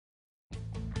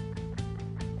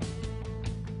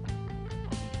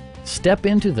Step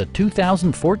into the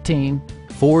 2014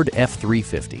 Ford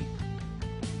F-350.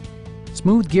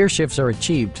 Smooth gear shifts are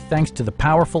achieved thanks to the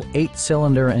powerful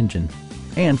 8-cylinder engine.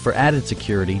 And for added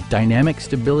security, dynamic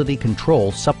stability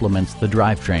control supplements the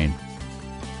drivetrain.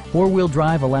 Four-wheel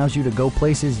drive allows you to go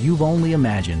places you've only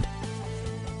imagined.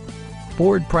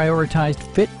 Ford prioritized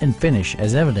fit and finish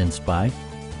as evidenced by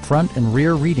front and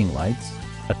rear reading lights,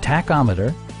 a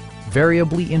tachometer,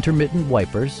 variably intermittent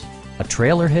wipers, a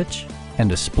trailer hitch,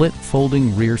 and a split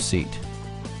folding rear seat.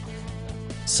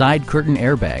 Side curtain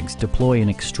airbags deploy in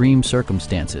extreme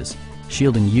circumstances,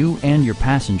 shielding you and your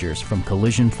passengers from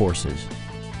collision forces.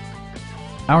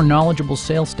 Our knowledgeable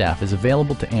sales staff is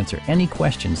available to answer any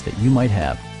questions that you might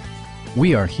have.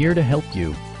 We are here to help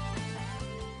you.